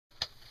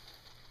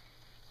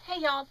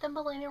Hey y'all,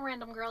 Thimbelinah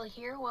Random Girl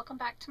here. Welcome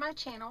back to my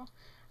channel.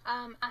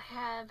 I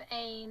have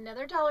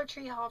another Dollar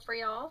Tree haul for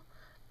y'all.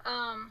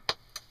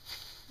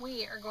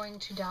 We are going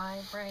to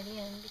dive right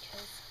in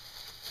because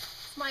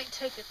this might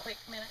take a quick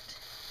minute.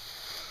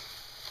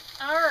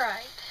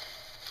 Alright,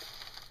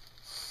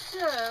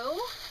 so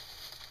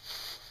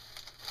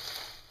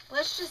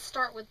let's just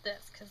start with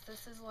this because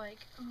this is like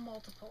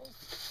multiples.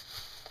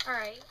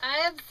 Alright, I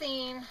have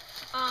seen,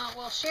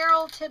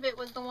 Cheryl Tibbett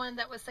was the one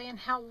that was saying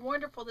how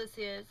wonderful this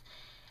is.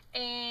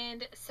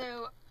 And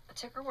so I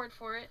took her word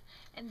for it.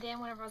 And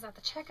then whenever I was at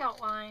the checkout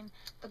line,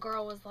 the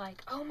girl was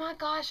like, oh my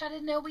gosh, I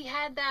didn't know we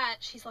had that.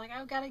 She's like,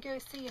 I've got to go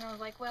see. And I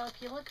was like, well,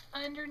 if you look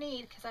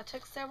underneath, because I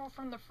took several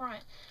from the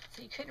front,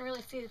 so you couldn't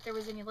really see that there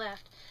was any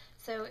left.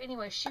 So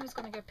anyway, she was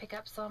going to go pick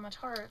up some. I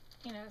told her,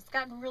 you know, it's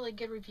gotten really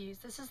good reviews.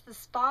 This is the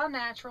Spa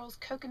Naturals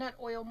Coconut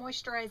Oil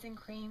Moisturizing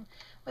Cream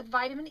with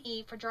vitamin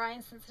E for dry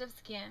and sensitive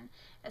skin.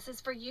 This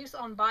is for use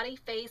on body,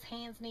 face,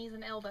 hands, knees,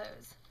 and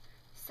elbows.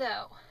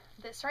 So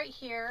this right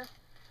here,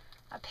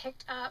 I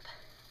picked up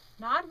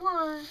not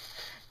one,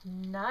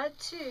 not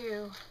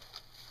two,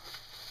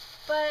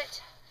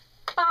 but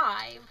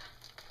five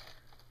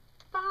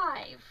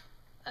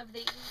of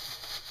these.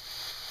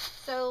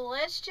 So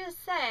let's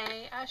just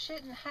say I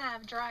shouldn't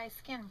have dry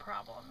skin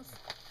problems.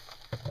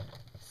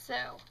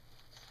 So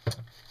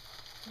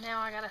now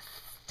I gotta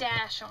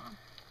stash them.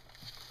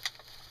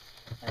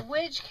 In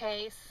which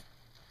case,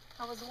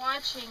 I was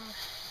watching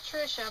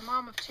Trisha,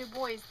 mom of two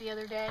boys, the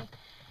other day,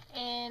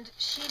 and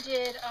she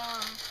did,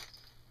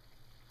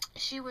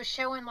 she was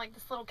showing like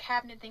this little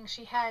cabinet thing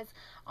she has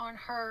on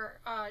her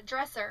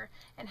dresser,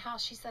 and how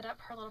she set up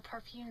her little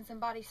perfumes and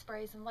body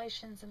sprays and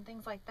lotions and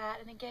things like that.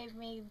 And it gave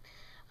me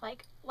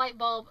like light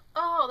bulb,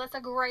 oh, that's a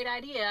great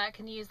idea. I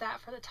can use that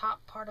for the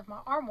top part of my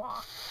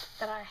armoire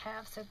that I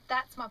have. So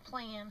that's my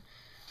plan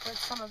with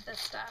some of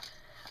this stuff.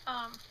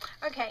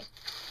 Okay,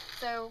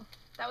 so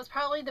that was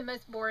probably the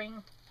most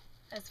boring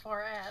as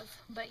far as,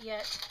 but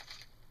yet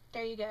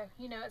there you go.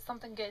 You know, it's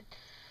something good.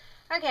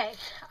 Okay,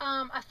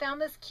 I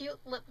found this cute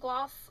lip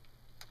gloss,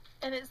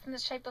 and it's in the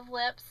shape of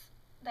lips.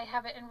 They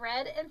have it in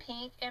red and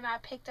pink, and I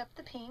picked up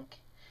the pink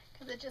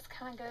because it just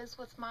kind of goes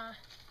with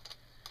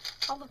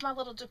all of my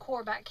little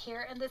decor back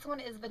here. And this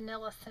one is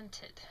vanilla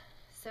scented,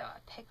 so I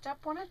picked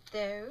up one of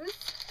those.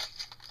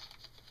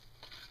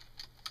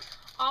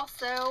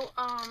 Also,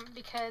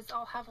 because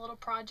I'll have little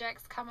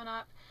projects coming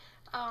up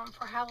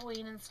for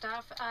Halloween and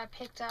stuff, I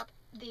picked up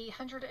the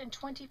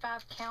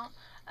 125 count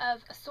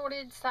of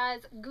assorted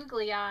size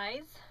googly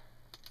eyes.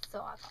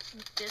 So I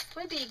thought this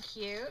would be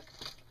cute.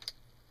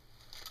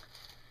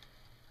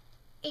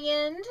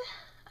 And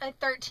a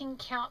 13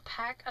 count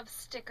pack of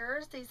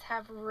stickers. These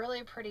have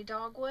really pretty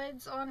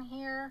dogwoods on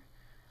here.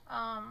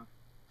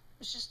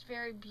 It's just a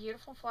very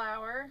beautiful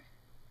flower.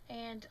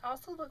 And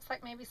also looks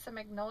like maybe some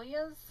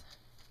magnolias.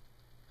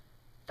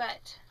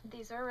 But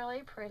these are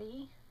really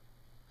pretty.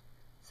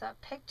 So I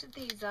picked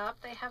these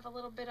up. They have a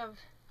little bit of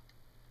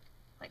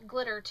like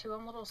glitter to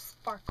them, a little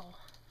sparkle.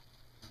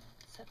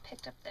 So I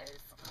picked up those.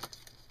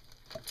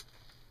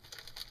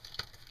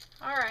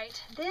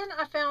 Alright, then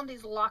I found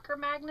these locker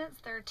magnets.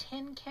 They're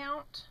 10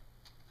 count,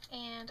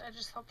 and I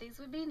just thought these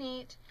would be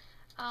neat.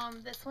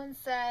 This one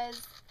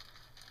says,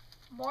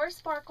 more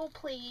sparkle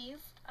please,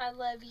 I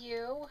love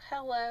you,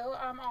 hello,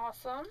 I'm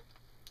awesome,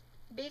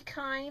 be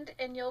kind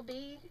and you'll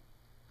be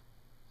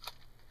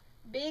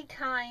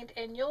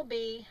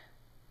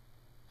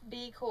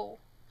cool.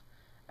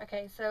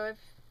 Okay, so if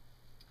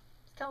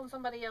it's telling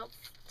somebody else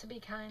to be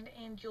kind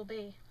and you'll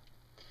be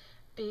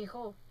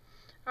cool.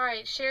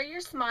 Alright, share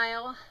your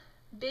smile,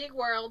 big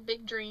world,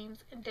 big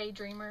dreams, and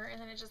daydreamer.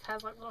 And then it just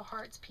has like little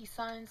hearts, peace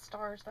signs,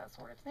 stars, that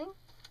sort of thing.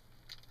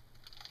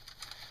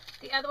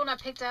 The other one I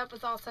picked up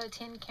was also a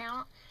 10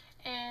 count,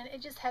 and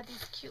it just had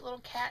these cute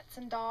little cats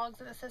and dogs,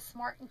 and it says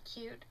smart and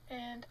cute,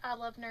 and I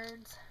love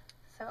nerds.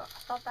 So I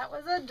thought that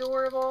was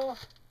adorable.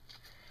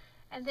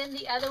 And then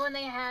the other one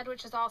they had,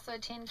 which is also a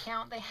 10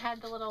 count, they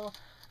had the little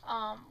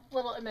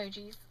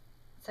emojis.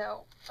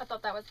 So I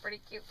thought that was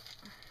pretty cute.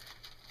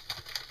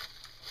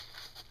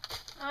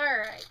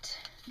 Alright,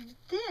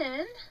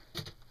 then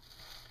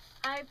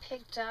I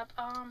picked up,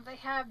 they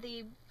have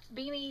the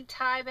Beanie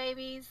Tie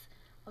Babies.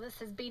 Well, this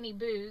is Beanie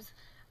Boos.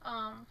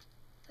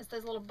 It's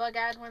those little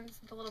bug-eyed ones,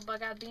 the little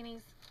bug-eyed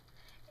beanies.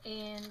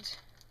 And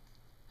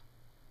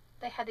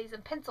they had these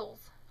in pencils.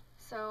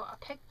 So I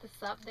picked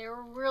this up. They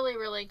were really,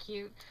 really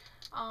cute.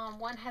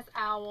 One has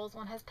owls,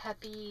 one has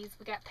puppies.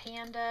 We got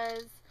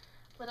pandas,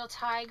 little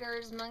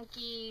tigers,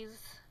 monkeys,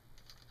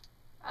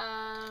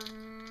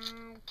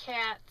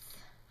 cats.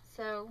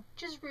 So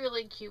just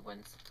really cute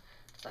ones.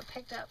 So I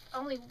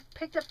only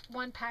picked up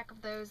one pack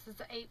of those.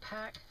 It's an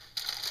 8-pack.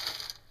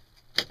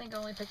 I think I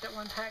only picked up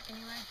one pack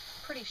anyway.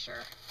 Pretty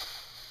sure.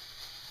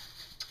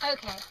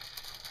 Okay.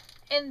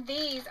 And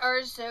these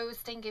are so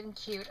stinking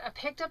cute. I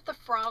picked up the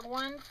frog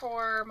one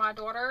for my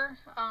daughter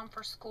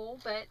for school,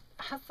 but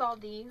I saw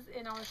these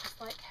and I was just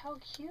like, how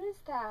cute is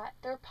that?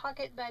 They're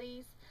pocket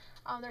buddies.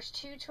 There's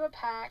 2 to a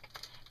pack.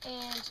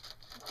 And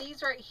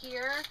these right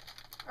here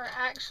are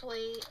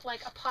actually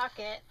like a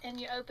pocket, and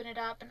you open it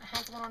up and it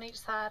has one on each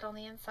side on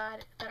the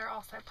inside that are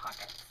also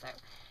pockets. So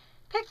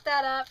pick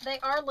that up. They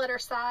are litter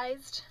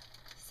sized.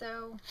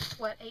 So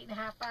what,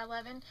 8.5 by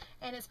 11,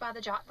 and it's by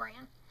the Jot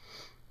brand.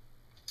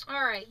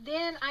 Alright,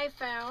 then I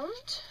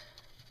found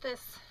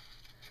this.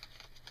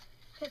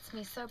 Fits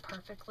me so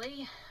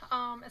perfectly.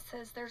 It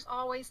says there's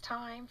always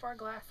time for a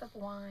glass of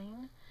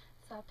wine.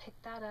 So I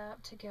picked that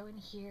up to go in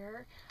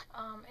here.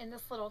 In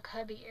this little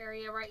cubby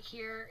area right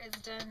here is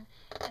done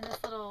in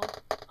this little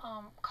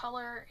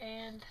color,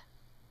 and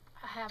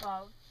I have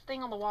a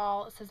thing on the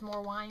wall. It says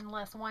more wine,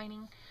 less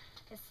whining.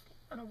 It's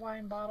in a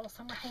wine bottle, so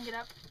I'm going to hang it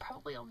up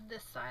probably on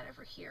this side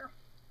over here.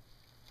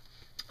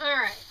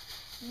 Alright,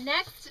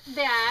 next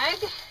bag.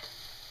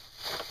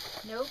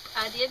 Nope,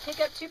 I did pick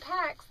up 2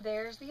 packs.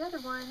 There's the other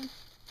one.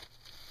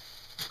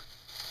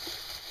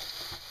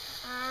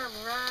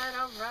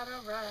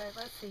 Alright.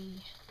 Let's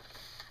see.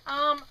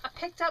 I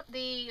picked up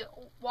the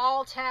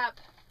wall tap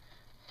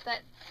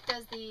that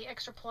does the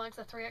extra plugs,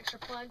 the 3 extra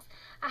plugs.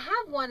 I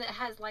have one that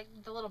has like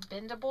the little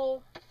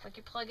bendable, like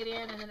you plug it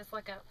in and then it's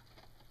like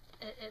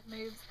it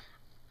moves.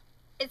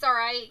 It's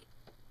alright.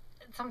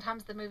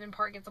 Sometimes the moving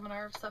part gets on my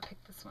nerves, so I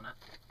picked this one up.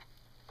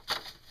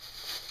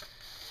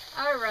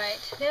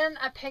 Alright, then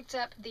I picked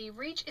up the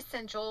Reach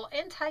Essential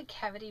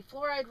Anti-Cavity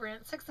Fluoride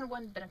Rinse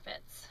 6-in-1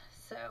 Benefits.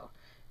 So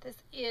this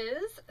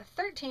is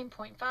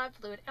 13.5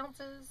 fluid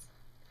ounces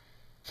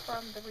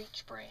from the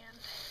Reach brand.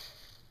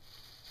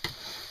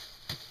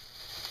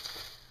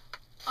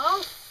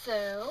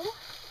 Also,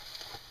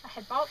 I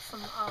had bought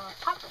some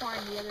popcorn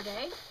the other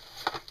day.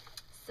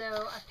 So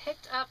I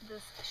picked up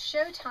this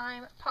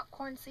Showtime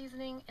popcorn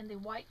seasoning in the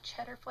white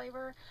cheddar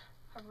flavor.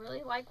 I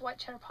really like white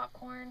cheddar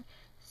popcorn,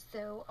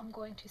 so I'm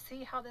going to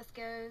see how this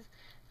goes.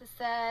 It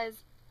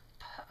says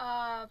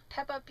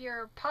pep up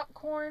your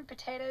popcorn,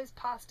 potatoes,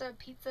 pasta,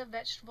 pizza,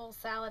 vegetables,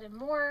 salad, and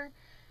more.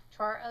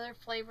 Try our other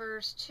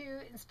flavors to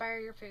inspire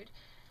your food.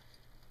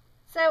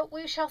 So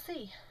we shall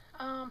see.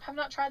 Have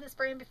not tried this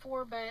brand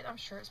before, but I'm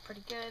sure it's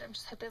pretty good. I'm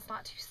just hoping it's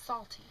not too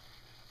salty.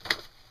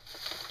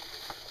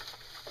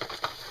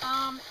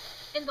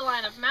 In the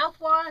line of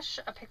mouthwash,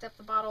 I picked up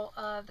the bottle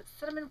of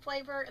cinnamon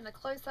flavor in the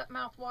close-up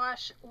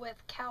mouthwash with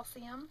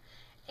calcium,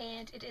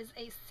 and it is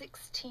a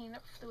 16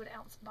 fluid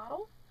ounce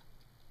bottle.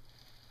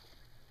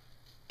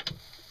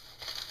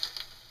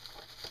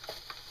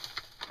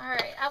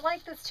 Alright, I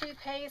like this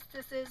toothpaste.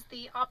 This is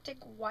the Optic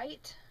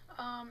White.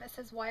 It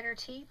says whiter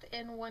teeth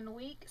in 1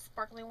 week,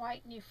 sparkling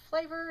white, new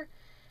flavor.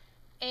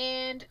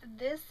 And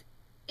this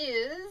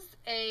is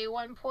a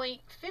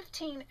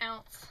 1.15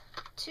 ounce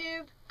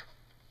tube.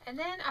 And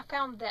then I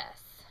found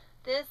this.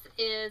 This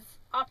is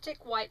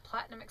Optic White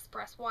Platinum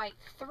Express White.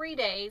 3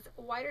 days,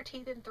 whiter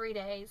teeth in 3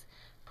 days.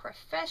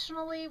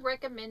 Professionally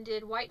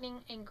recommended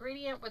whitening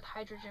ingredient with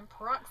hydrogen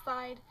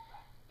peroxide.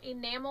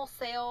 Enamel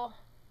safe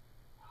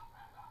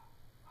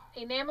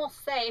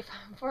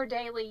for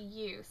daily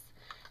use.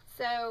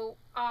 So,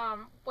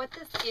 what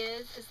this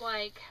is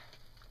like,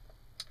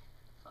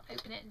 I'll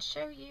open it and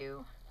show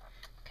you,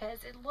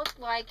 because it looks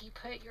like you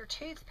put your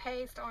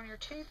toothpaste on your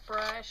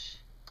toothbrush,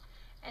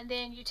 and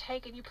then you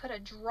take and you put a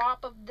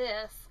drop of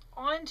this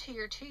onto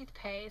your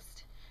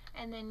toothpaste,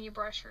 and then you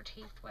brush your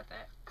teeth with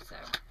it. So,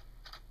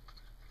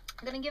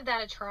 I'm going to give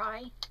that a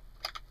try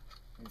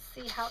and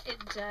see how it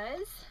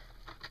does.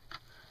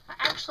 I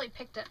actually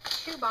picked up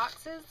 2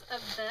 boxes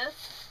of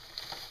this.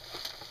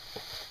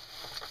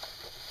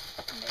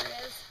 And there it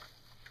is.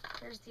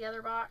 Here's the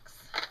other box.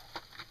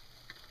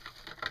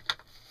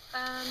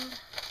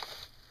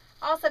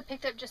 Also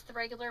picked up just the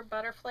regular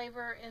butter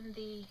flavor in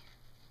the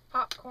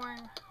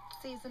popcorn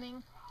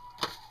seasoning.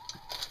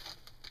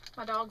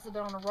 My dogs have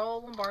been on a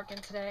roll and barking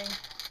today.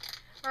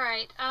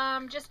 Alright,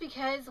 just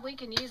because we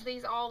can use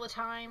these all the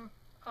time,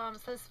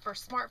 it says for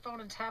smartphone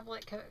and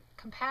tablet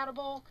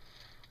compatible.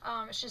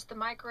 It's just the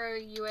micro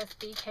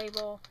USB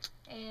cable,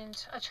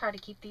 and I try to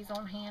keep these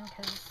on hand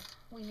because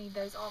we need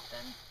those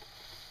often.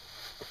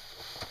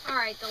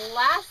 Alright, the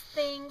last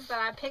things that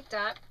I picked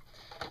up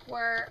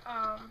were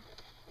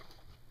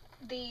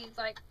these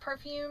like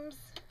perfumes.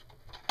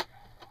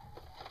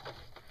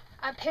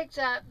 I picked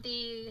up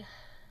the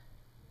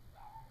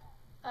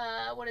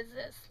what is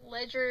this?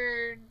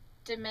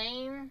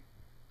 Legerdemain.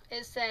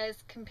 It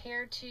says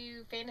Compared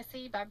to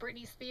Fantasy by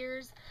Britney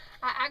Spears.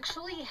 I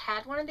actually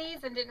had one of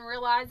these and didn't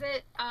realize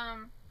it,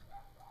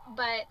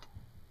 but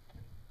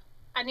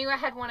I knew I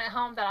had one at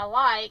home that I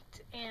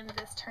liked, and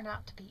this turned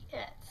out to be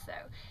it. So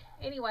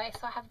anyway,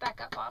 so I have a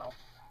backup bottle.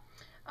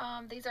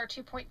 These are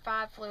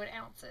 2.5 fluid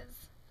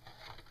ounces.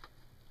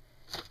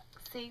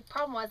 See,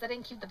 problem was I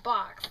didn't keep the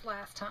box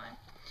last time.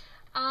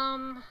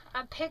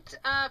 I picked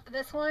up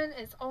this one.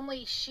 It's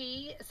Only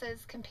She. It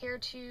says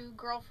Compared to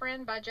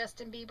Girlfriend by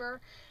Justin Bieber.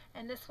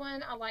 And this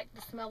one I like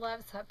the smell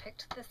of, so I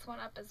picked this one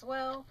up as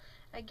well.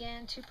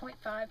 Again,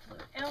 2.5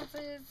 fluid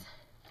ounces.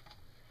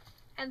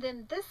 And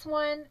then this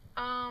one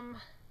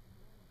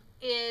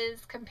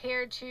is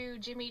Compared to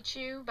Jimmy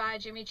Choo by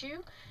Jimmy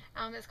Choo.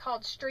 It's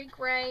called Streak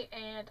Ray,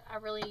 and I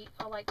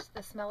liked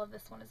the smell of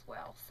this one as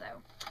well.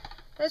 So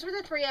those were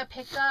the 3 I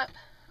picked up.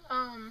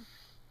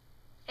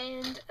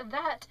 And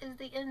that is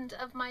the end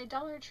of my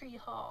Dollar Tree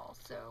haul.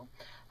 So,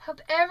 hope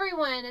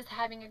everyone is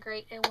having a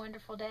great and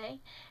wonderful day.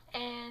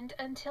 And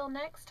until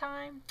next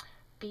time,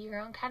 be your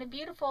own kind of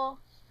beautiful.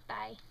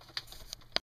 Bye.